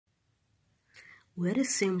We're the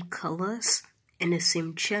same colors and the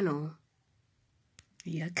same channel.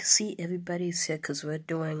 Yeah, I can see everybody's here because we're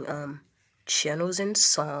doing channels and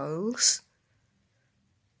songs.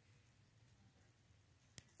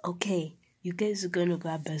 Okay, you guys are gonna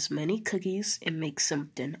grab as many cookies and make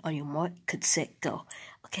something on your mark, get set, go.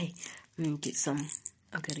 Okay, let me get some.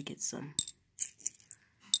 I gotta get some.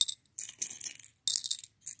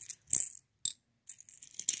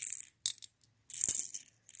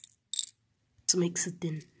 Let's make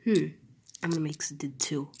something. I'm gonna make something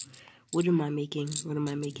too. What am I making? What am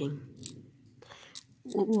I making?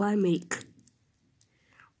 What will I make?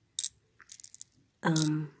 I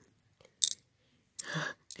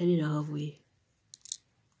need a halfway.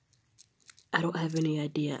 I don't have any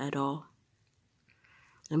idea at all.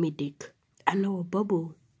 Let me dig. I know a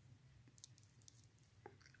bubble.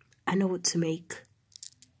 I know what to make.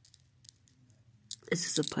 This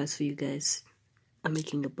is a surprise for you guys. I'm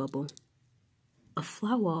making a bubble. A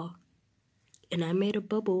flower. And I made a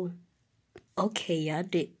bubble. Okay, y'all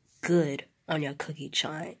did good on your cookie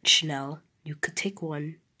challenge. Now, you could take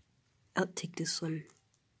one. I'll take this one.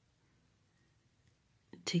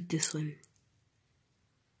 Take this one.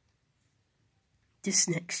 This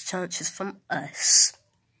next challenge is from us.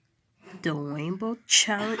 The Rainbow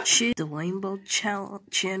Challenges, the Rainbow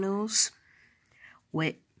Channels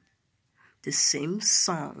with the same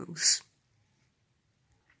songs.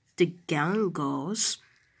 The gown girls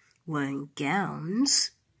wearing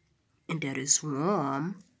gowns, and that is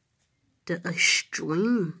warm. The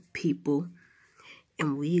extreme people,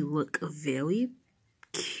 and we look very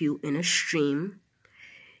cute in a stream,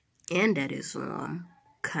 and that is warm,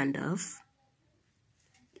 kind of.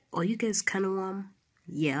 Are you guys kind of warm?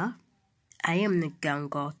 Yeah. I am the gown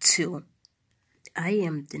girl too. I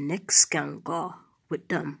am the next gown girl with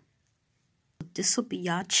them. This will be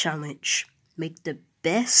your challenge. Make the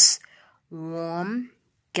best warm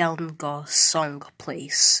gown girl song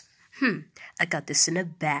place. I got this in a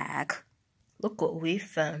bag. Look what we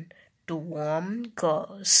found. The warm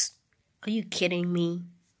girls. Are you kidding me?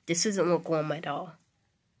 This doesn't look warm at all.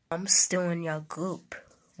 I'm still in your group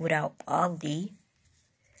without Ollie.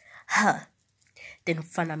 Then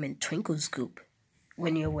find I'm in Twinkle's group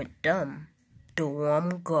when you're with them. The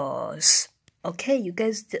warm girls. Okay, you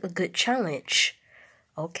guys did a good challenge.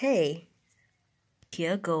 Okay.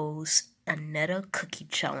 Here goes another cookie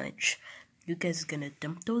challenge. You guys are gonna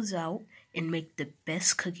dump those out and make the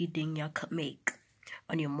best cookie thing y'all could make.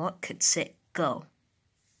 On your mark, get set, go.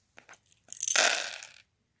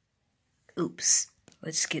 Oops.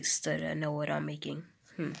 Let's get started. I know what I'm making.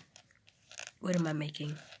 What am I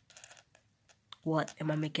making? What am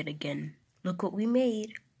I making again? Look what we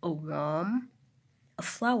made. A worm, a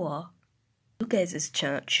flower. You guys'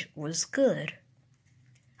 challenge was good.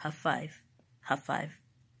 High five. High five.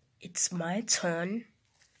 It's my turn.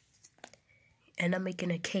 And I'm making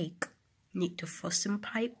a cake. Need the frosting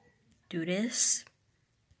pipe. Do this.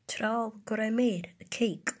 Ta-da, look what I made. A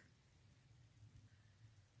cake.